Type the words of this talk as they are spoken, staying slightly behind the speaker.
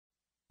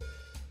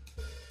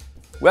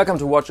Welcome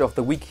to Watch of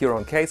the Week here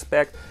on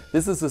Caseback.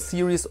 This is a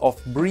series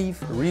of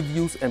brief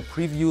reviews and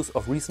previews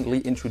of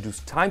recently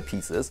introduced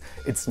timepieces.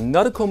 It's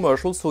not a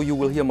commercial, so you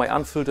will hear my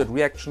unfiltered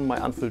reaction, my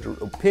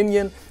unfiltered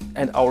opinion,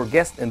 and our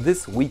guest in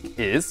this week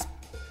is...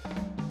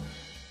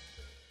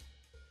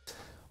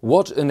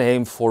 What a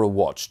name for a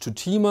watch.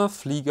 Tutima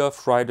Flieger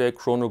Friday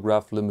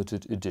Chronograph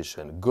Limited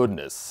Edition.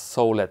 Goodness,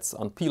 so let's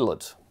unpeel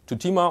it.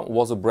 Tutima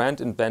was a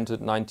brand invented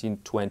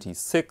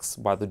 1926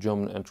 by the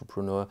German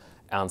entrepreneur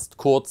Ernst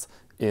Kurz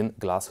in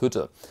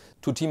Glashütte.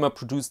 Tutima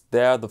produced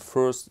there the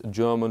first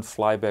German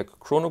flyback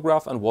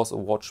chronograph and was a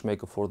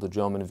watchmaker for the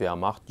German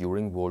Wehrmacht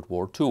during World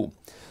War II.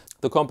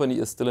 The company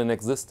is still in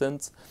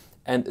existence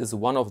and is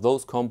one of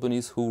those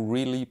companies who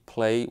really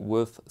play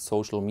with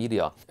social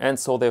media. And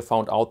so they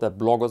found out that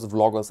bloggers,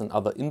 vloggers and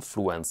other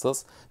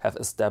influencers have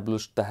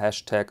established the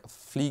hashtag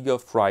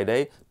Flieger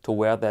Friday to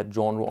wear that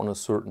genre on a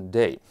certain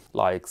day,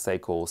 like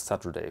Seiko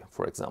Saturday,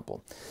 for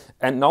example.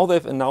 And now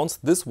they've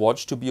announced this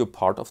watch to be a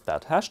part of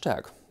that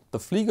hashtag. The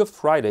Flieger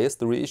Friday is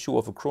the reissue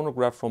of a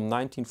chronograph from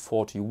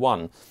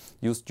 1941,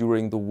 used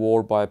during the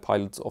war by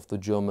pilots of the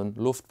German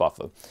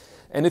Luftwaffe.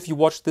 And if you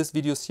watch this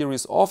video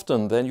series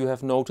often, then you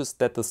have noticed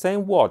that the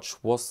same watch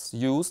was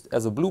used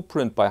as a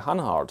blueprint by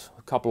Hanhart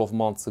a couple of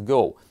months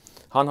ago.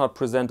 Hanhart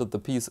presented the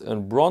piece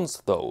in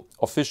bronze though,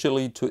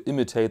 officially to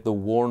imitate the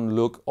worn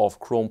look of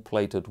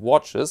chrome-plated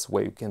watches,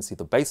 where you can see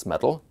the base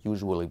metal,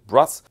 usually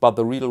brass. But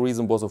the real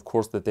reason was of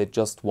course that they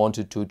just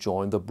wanted to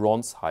join the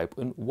bronze hype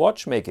in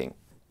watchmaking.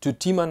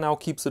 Tutima now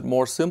keeps it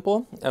more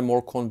simple and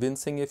more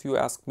convincing if you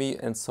ask me,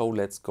 and so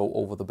let's go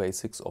over the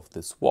basics of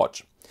this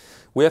watch.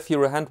 We have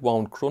here a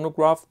hand-wound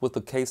chronograph with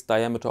a case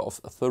diameter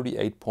of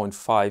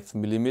 38.5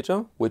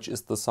 mm, which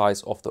is the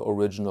size of the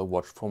original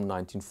watch from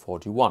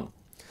 1941.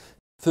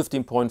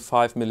 15.5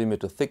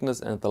 mm thickness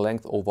and the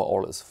length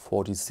overall is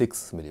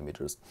 46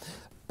 mm.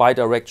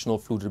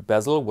 Bidirectional fluted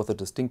bezel with a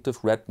distinctive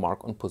red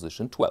mark on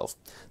position 12.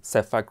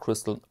 Sapphire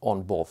crystal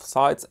on both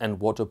sides and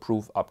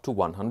waterproof up to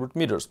 100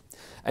 meters.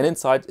 And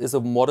inside is a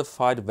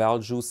modified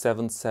Valjoux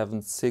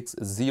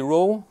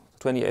 7760,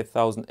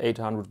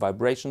 28,800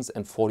 vibrations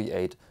and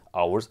 48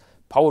 hours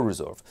power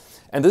reserve.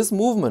 And this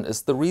movement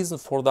is the reason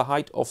for the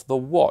height of the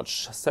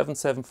watch.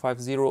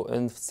 7750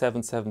 and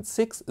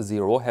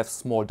 7760 have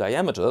small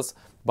diameters,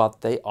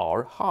 but they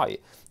are high.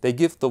 They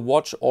give the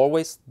watch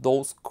always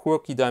those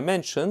quirky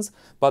dimensions,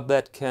 but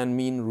that can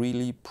mean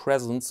really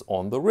presence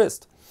on the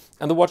wrist.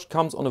 And the watch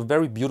comes on a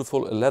very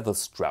beautiful leather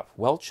strap.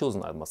 Well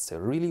chosen, I must say,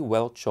 really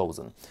well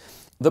chosen.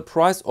 The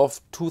price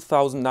of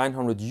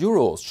 2,900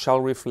 euros shall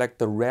reflect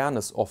the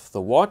rareness of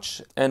the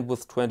watch, and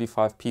with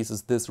 25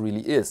 pieces this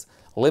really is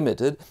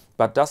limited.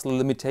 But does the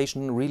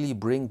limitation really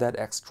bring that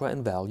extra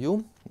in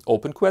value?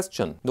 Open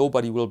question.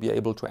 Nobody will be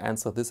able to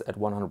answer this at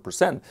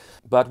 100%,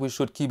 but we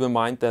should keep in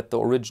mind that the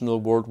original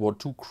World War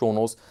II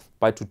chronos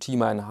by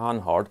Tutima and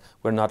Hanhart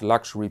were not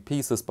luxury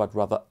pieces but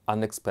rather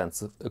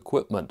inexpensive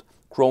equipment,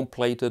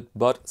 chrome-plated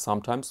but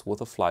sometimes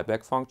with a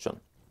flyback function.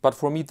 But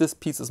for me this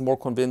piece is more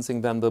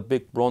convincing than the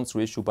big bronze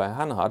reissue by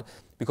Hanhart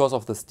because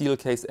of the steel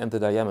case and the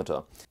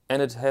diameter.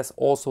 And it has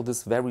also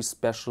this very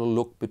special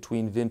look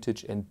between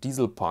vintage and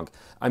diesel punk.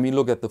 I mean,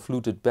 look at the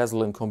fluted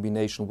bezel in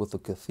combination with the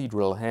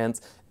cathedral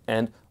hands,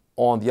 and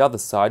on the other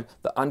side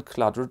the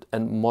uncluttered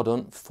and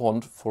modern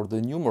font for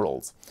the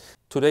numerals.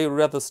 Today a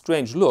rather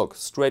strange look,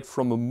 straight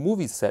from a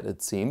movie set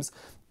it seems,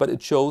 but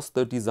it shows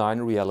the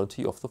design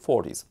reality of the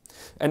 40s.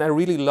 And I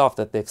really love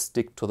that they've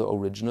stuck to the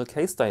original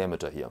case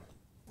diameter here.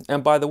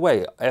 And by the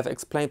way, I have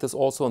explained this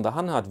also in the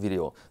Hanhart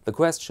video. The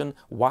question,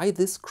 why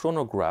this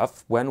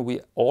chronograph when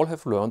we all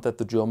have learned that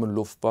the German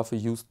Luftwaffe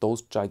used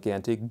those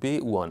gigantic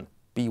B-Uhren,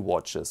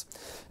 B-watches?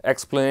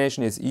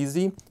 Explanation is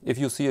easy. If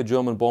you see a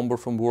German bomber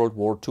from World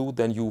War II,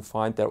 then you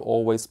find they're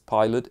always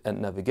pilot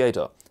and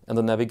navigator. And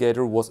the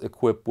navigator was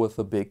equipped with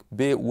a big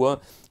B-Uhr.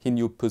 He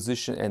knew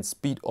position and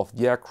speed of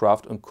the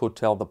aircraft and could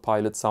tell the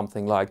pilot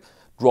something like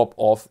drop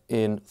off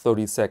in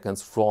 30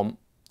 seconds from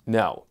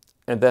now.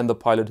 And then the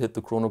pilot hit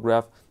the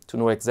chronograph to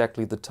know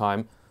exactly the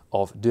time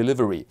of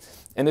delivery.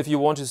 And if you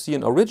want to see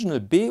an original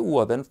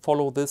B-Uhr, then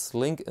follow this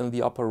link in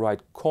the upper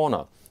right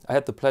corner. I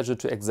had the pleasure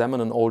to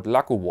examine an old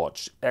Valjoux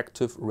watch,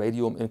 active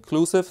radium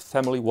inclusive.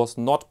 Family was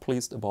not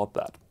pleased about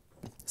that.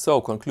 So,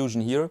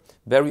 conclusion here,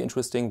 very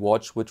interesting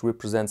watch which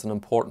represents an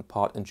important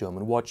part in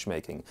German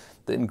watchmaking.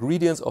 The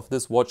ingredients of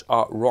this watch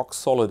are rock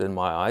solid in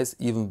my eyes,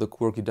 even the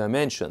quirky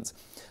dimensions.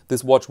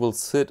 This watch will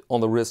sit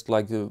on the wrist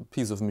like a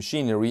piece of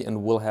machinery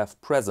and will have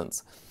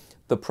presence.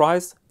 The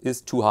price is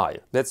too high,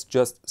 let's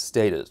just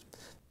state it.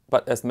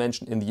 But as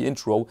mentioned in the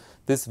intro,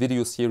 this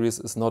video series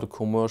is not a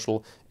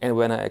commercial, and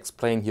when I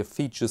explain here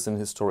features in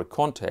historic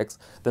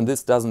context, then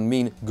this doesn't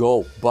mean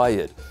go buy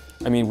it.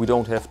 I mean, we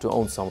don't have to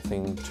own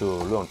something to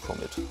learn from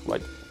it,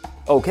 right?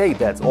 Okay,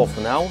 that's all for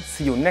now.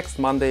 See you next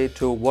Monday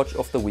to Watch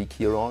of the Week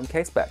here on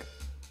Caseback.